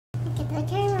The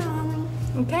camera, Mommy.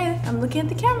 Okay, I'm looking at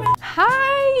the camera.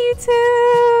 Hi,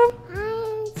 YouTube. Hi,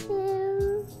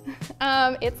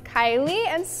 YouTube. It's Kylie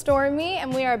and Stormy,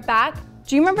 and we are back.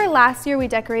 Do you remember last year we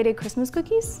decorated Christmas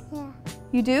cookies? Yeah.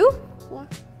 You do? Yeah.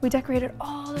 We decorated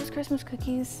all those Christmas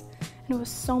cookies, and it was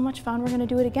so much fun. We're gonna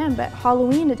do it again, but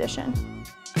Halloween edition.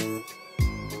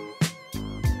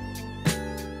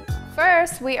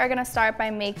 First, we are gonna start by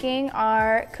making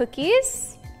our cookies.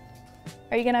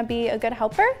 Are you gonna be a good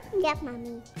helper? Yep,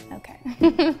 Mommy. Okay.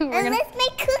 Let's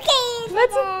make cookies.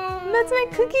 Let's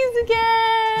make cookies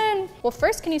again. Well,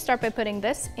 first, can you start by putting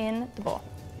this in the bowl?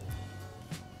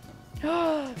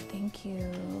 Thank you.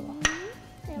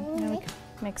 Now we can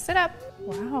mix it up.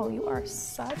 Wow, you are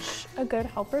such a good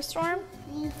helper, Storm.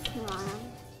 Thanks, Mom.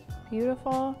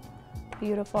 Beautiful,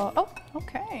 beautiful. Oh,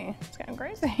 okay, it's getting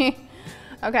crazy.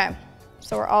 Okay,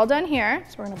 so we're all done here.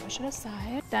 So we're gonna push it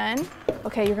aside. Then,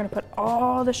 okay, you're gonna put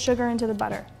all the sugar into the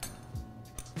butter.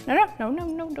 No,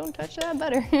 don't touch that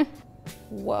butter.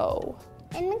 Whoa.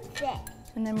 And mix it.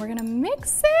 And then we're gonna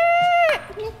mix it.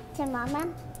 Mix it, Mama.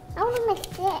 I want to mix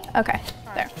it. Okay,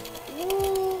 there.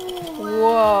 Ooh,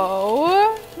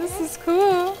 Whoa, this is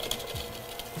cool.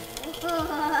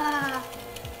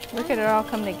 Look at it all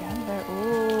come together.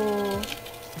 Ooh.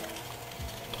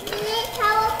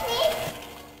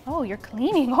 Oh, you're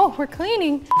cleaning. Oh, we're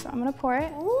cleaning. So I'm gonna pour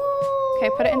it. Okay,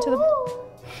 put it into the bowl.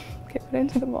 Okay, put it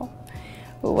into the bowl.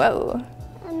 Whoa.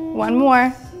 One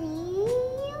more.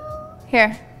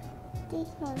 Here.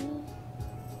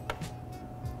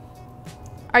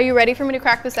 Are you ready for me to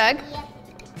crack this egg? Yep.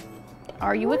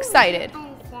 Are you excited?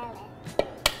 I'm excited.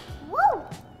 Woo!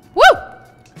 Woo!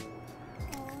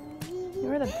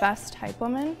 You are the best hype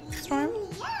woman, Storm.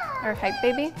 Yeah. Or hype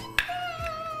baby.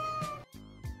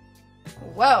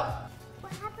 Whoa.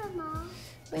 What happened, Mom?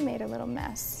 We made a little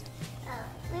mess. Oh,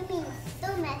 we made it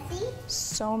so messy.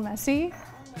 So messy. I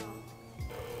know.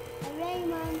 I'm ready,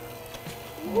 Mom.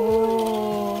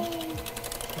 Ooh.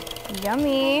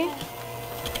 Yummy.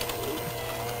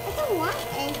 I don't want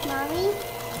eggs, Mommy.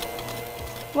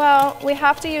 Well, we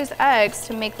have to use eggs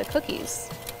to make the cookies.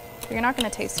 You're not gonna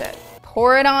taste it.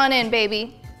 Pour it on in,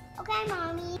 baby. Okay,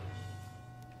 Mommy.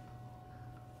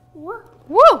 Woo!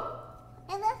 Woo!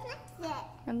 And let's mix it.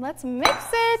 And let's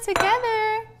mix it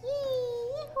together.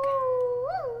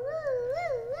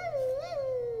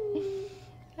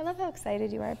 I love how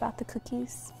excited you are about the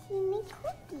cookies. We make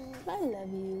cookies. I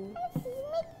love you. We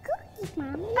make cookies,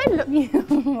 Mommy. I love you.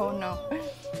 Oh no. We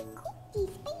make cookies.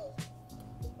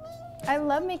 I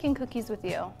love making cookies with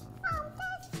you. Oh,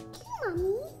 that's cute,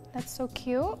 Mommy. That's so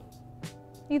cute.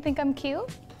 You think I'm cute?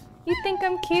 You think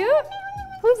I'm cute?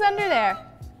 Who's under there?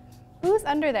 Who's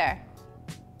under there?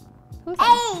 Who's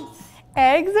Eggs.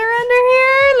 Eggs are under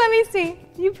here? Let me see.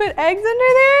 You put eggs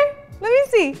under there? Let me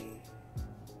see.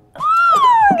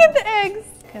 Oh, look at the eggs.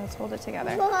 Okay, let's hold it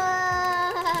together. Whoa.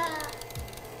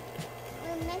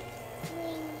 We're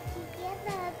mixing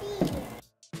together these.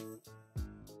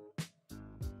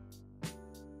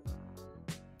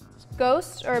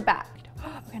 Ghost or bat?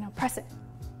 Okay, now press it.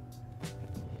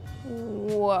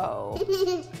 Whoa.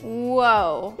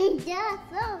 Whoa. Just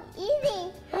so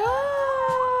easy.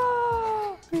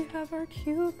 We have our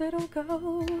cute little ghost.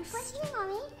 What's here,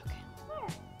 Mommy? Okay. Where?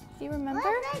 Do you remember?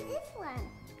 What about this one?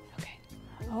 Okay.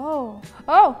 Oh.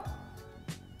 Oh.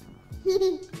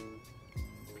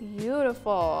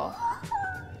 Beautiful.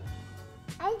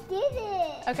 I did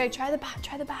it. Okay, try the bat.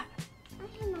 Try the bat.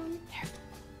 Okay, Mom.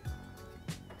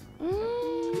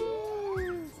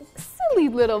 Silly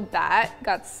little bat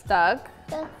got stuck.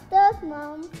 That's stuck,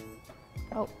 Mom.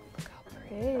 Oh, look how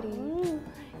pretty.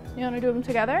 You want to do them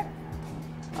together?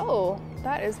 Oh,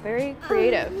 that is very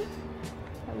creative.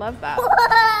 I love that.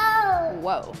 Whoa!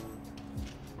 Whoa.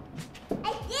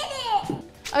 I did it.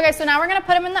 Okay, so now we're gonna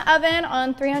put them in the oven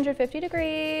on 350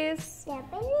 degrees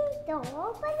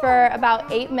for about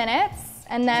 8 minutes,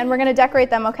 and then we're gonna decorate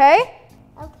them, okay?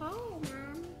 Okay, Mom.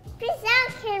 Peace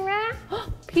out, camera.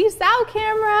 Peace out,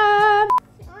 camera.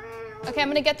 Okay, I'm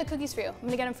gonna get the cookies for you. I'm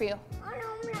gonna get them for you. Oh no,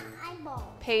 I'm gonna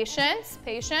eyeball. Patience,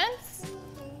 patience.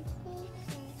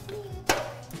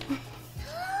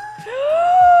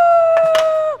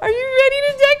 Are you ready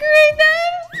to decorate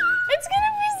them? It's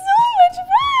gonna be so much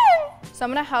fun. So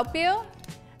I'm gonna help you,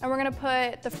 and we're gonna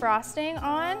put the frosting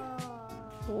on.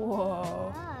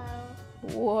 Whoa.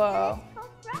 Whoa.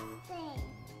 Frosting.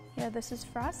 Yeah, this is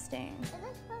frosting.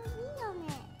 Let's put meat on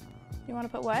it. You wanna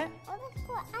put what? Oh, let's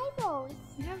put eyeballs.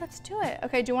 Yeah, let's do it.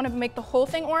 Okay, do you wanna make the whole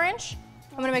thing orange?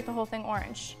 I'm gonna make the whole thing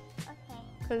orange. Okay.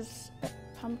 Because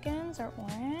pumpkins are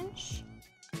orange.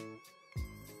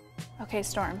 Okay,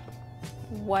 Storm,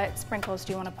 what sprinkles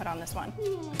do you want to put on this one?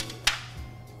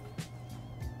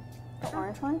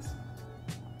 large ones?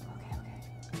 Okay, okay.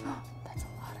 Oh, that's a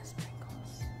lot of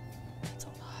sprinkles. That's a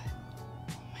lot.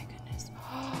 Oh my goodness.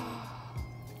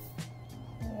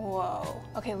 Whoa.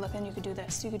 Okay, look, and you could do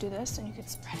this. You could do this and you could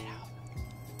spread it out.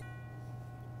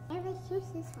 I would choose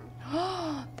this one.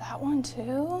 That one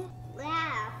too?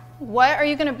 Wow. What are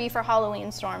you gonna be for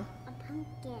Halloween, Storm? A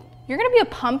pumpkin. You're gonna be a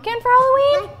pumpkin for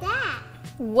Halloween? Like that.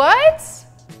 What?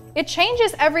 It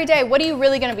changes every day. What are you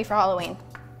really gonna be for Halloween?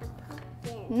 A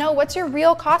pumpkin. No, what's your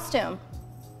real costume?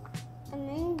 A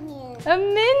minion. A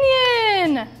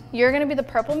minion! You're gonna be the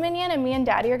purple minion and me and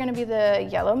Daddy are gonna be the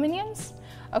yellow minions?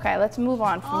 Okay, let's move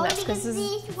on from this because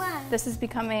this is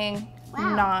becoming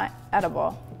not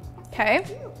edible. Okay?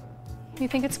 You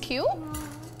think it's cute? No. Do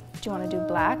you wanna do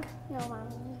black? No,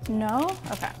 Mommy. No?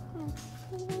 Okay.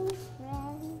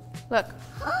 Red. Look.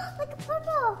 Look at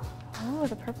purple. Oh,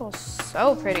 the purple is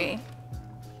so pretty.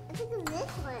 Look at this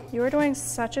one. You are doing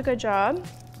such a good job.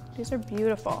 These are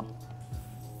beautiful.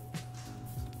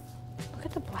 Look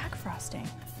at the black frosting.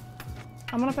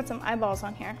 I'm gonna put some eyeballs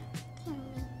on here.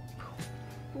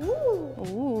 Ooh.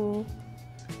 Ooh.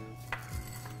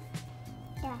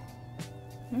 Yeah.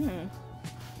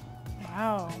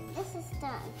 Wow. This is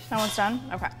done. That one's done?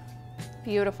 Okay.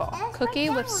 Beautiful. That's Cookie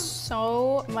like that with one.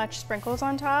 so much sprinkles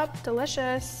on top.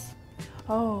 Delicious.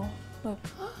 Oh, look.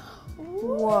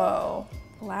 Whoa.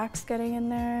 Black's getting in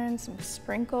there and some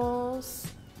sprinkles.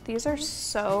 These are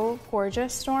so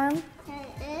gorgeous, Storm. It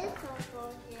is so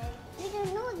gorgeous. I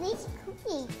don't know these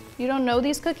cookies. You don't know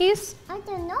these cookies? I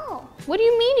don't know. What do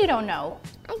you mean you don't know?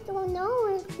 I don't know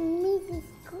if made these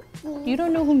cookies. You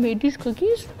don't know who made these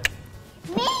cookies?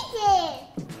 Made it!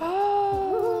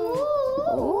 Oh.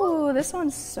 Ooh, this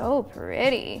one's so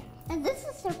pretty. And this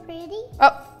is so pretty.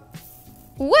 Oh.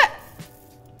 What?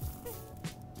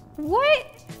 What?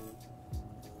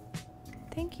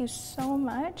 Thank you so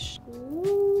much.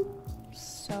 Ooh.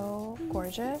 So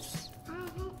gorgeous.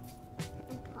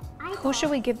 I Who should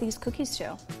we give these cookies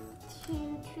to?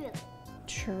 True.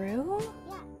 True?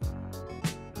 Yeah.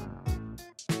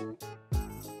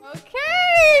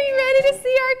 Okay, you ready to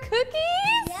see our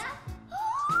cookies? Yeah.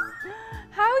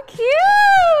 How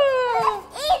cute! Let's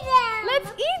eat them.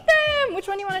 Let's eat them! Which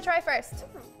one do you want to try first?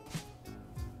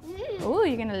 Mm. Ooh,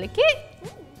 you're gonna lick it?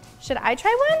 Should I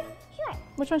try one? Sure.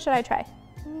 Which one should I try?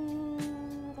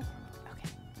 Okay.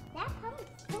 That probably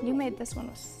so You made this one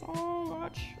with so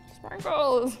much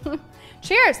sprinkles.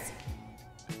 Cheers!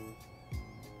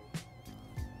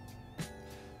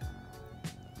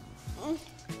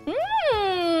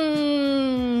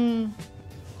 Mmm!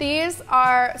 These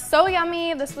are so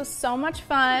yummy. This was so much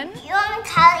fun. You want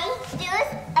Kylie do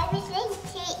everything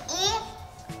to eat,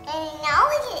 and now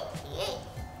we can eat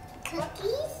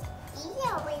cookies.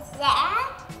 Either with that,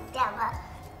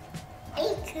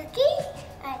 eat cookies,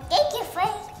 and thank you for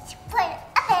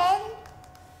oven.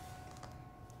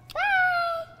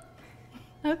 Bye.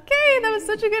 Okay, that was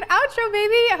such a good outro,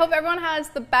 baby. I hope everyone has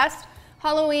the best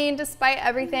Halloween despite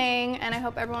everything, and I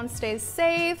hope everyone stays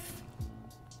safe.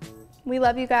 We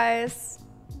love you guys.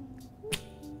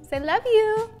 Say love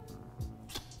you.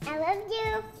 I love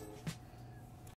you.